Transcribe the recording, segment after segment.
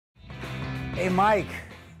Hey, Mike.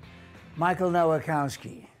 Michael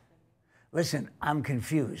Nowakowski. Listen, I'm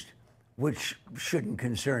confused, which shouldn't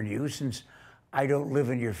concern you since I don't live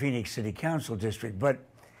in your Phoenix City Council district, but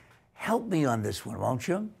help me on this one, won't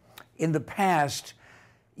you? In the past,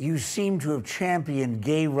 you seem to have championed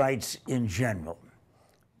gay rights in general.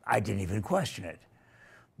 I didn't even question it.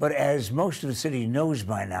 But as most of the city knows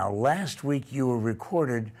by now, last week you were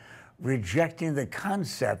recorded rejecting the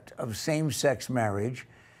concept of same-sex marriage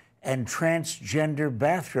and transgender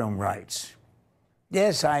bathroom rights.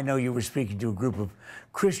 Yes, I know you were speaking to a group of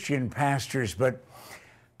Christian pastors, but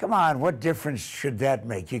come on, what difference should that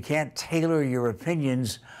make? You can't tailor your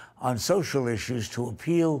opinions on social issues to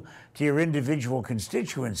appeal to your individual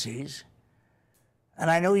constituencies. And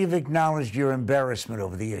I know you've acknowledged your embarrassment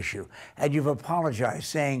over the issue, and you've apologized,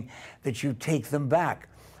 saying that you take them back.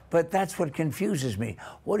 But that's what confuses me.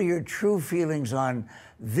 What are your true feelings on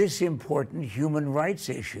this important human rights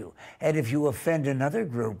issue? And if you offend another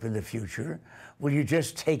group in the future, will you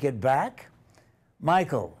just take it back?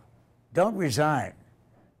 Michael, don't resign.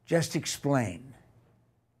 Just explain.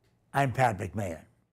 I'm Pat McMahon.